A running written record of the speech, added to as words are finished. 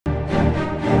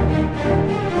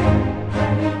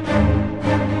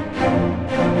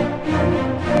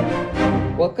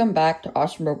Welcome back to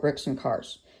Awesome Bro Bricks and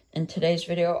Cars. In today's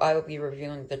video, I will be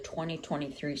reviewing the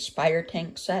 2023 Spider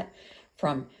Tank set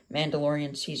from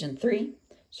Mandalorian Season 3.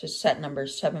 This is set number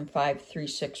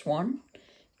 75361. It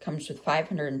comes with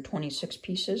 526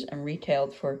 pieces and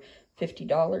retailed for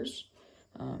 $50.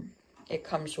 It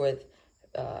comes with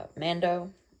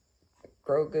Mando,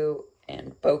 Grogu,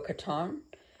 and Bo-Katan,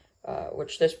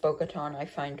 which this Bo-Katan I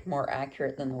find more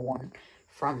accurate than the one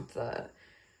from the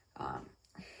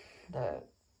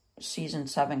Season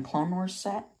 7 Clone Wars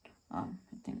set. I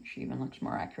think she even looks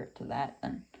more accurate to that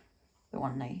than the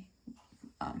one they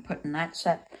put in that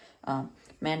set.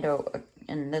 Mando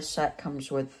in this set comes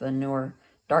with the newer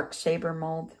Darksaber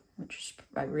mold, which is,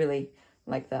 I really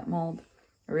like that mold.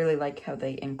 I really like how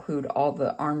they include all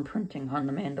the arm printing on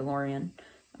the Mandalorian.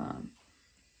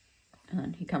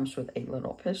 And he comes with a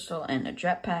little pistol and a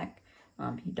jetpack.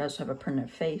 He does have a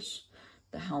printed face.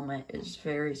 The helmet is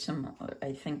very similar,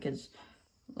 I think is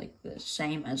like the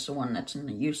same as the one that's in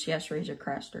the UCS Razor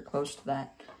Crest, or close to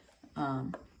that.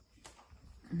 And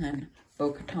then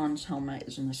Bo-Katan's helmet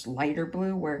is in this lighter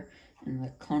blue, where in the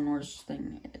Clone Wars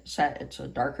thing set, it's a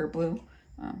darker blue.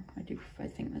 I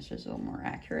think this is a little more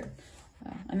accurate.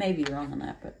 I may be wrong on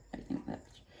that, but I think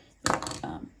that's...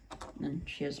 then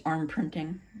she has arm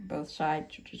printing both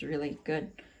sides, which is really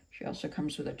good. She also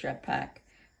comes with a jetpack.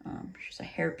 She's a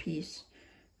hairpiece.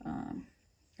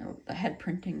 The head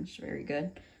printing is very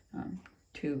good.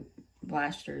 Two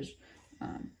blasters.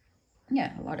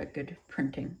 Yeah, a lot of good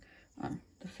printing on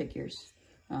the figures.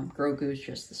 Grogu's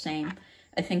just the same.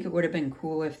 I think it would have been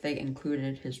cool if they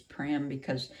included his pram,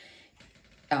 because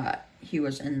he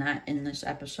was in this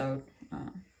episode.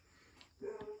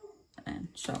 And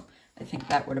so I think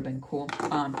that would have been cool.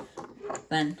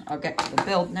 Then I'll get to the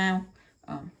build now.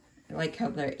 I like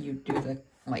how you do the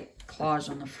claws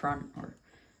on the front, or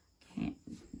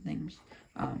things.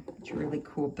 It's a really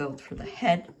cool build for the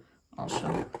head.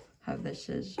 Also, how this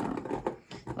is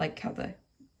like how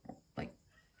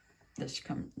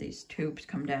these tubes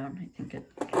come down. I think it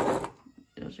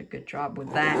does a good job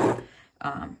with that.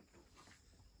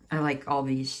 I like all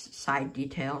these side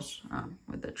details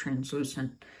with the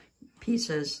translucent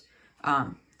pieces.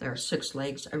 There are 6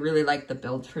 legs. I really like the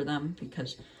build for them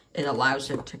because it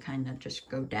allows it to kind of just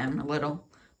go down a little.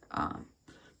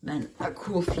 Then a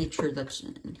cool feature that's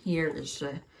in here is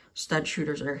the stud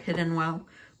shooters are hidden well,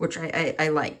 which I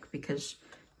like, because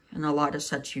in a lot of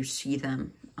sets you see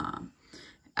them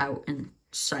out in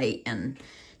sight and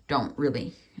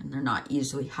they're not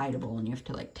easily hideable, and you have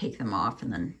to take them off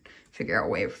and then figure out a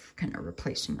way of kind of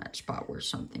replacing that spot where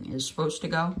something is supposed to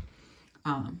go.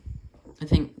 I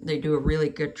think they do a really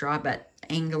good job at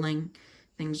angling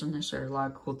things in this. There are a lot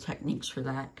of cool techniques for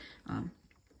that. I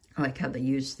like how they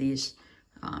use these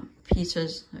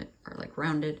pieces that are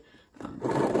rounded. They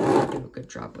do a good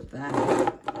job with that.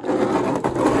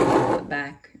 The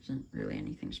back isn't really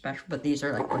anything special, but these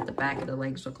are what the back of the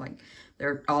legs look like.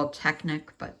 They're all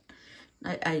Technic, but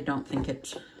I don't think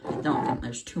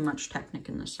there's too much Technic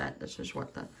in the set. This is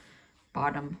what the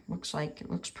bottom looks like. It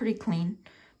looks pretty clean,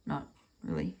 not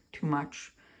really too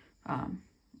much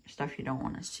stuff you don't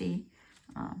want to see.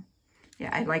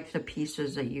 Yeah, I like the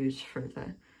pieces they use for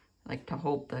the to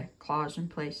hold the claws in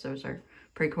place. Those are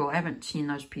pretty cool. I haven't seen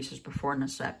those pieces before in the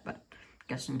set, but I'm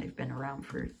guessing they've been around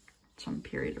for some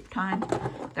period of time.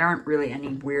 There aren't really any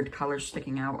weird colors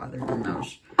sticking out other than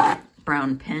those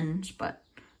brown pins, but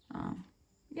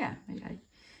yeah, I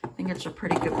think it's a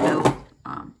pretty good build.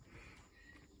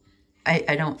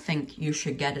 I don't think you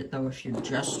should get it though if you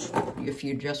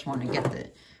just want to get the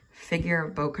figure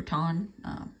of Bo-Katan.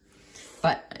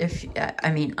 But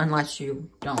unless you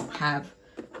don't have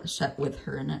a set with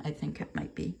her in it, I think it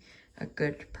might be a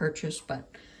good purchase. But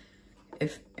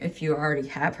if you already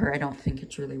have her, I don't think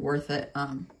it's really worth it.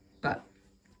 But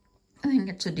I think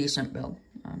it's a decent build,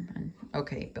 and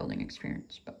okay building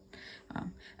experience. But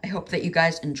I hope that you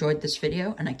guys enjoyed this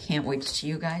video, and I can't wait to see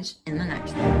you guys in the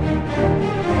next one.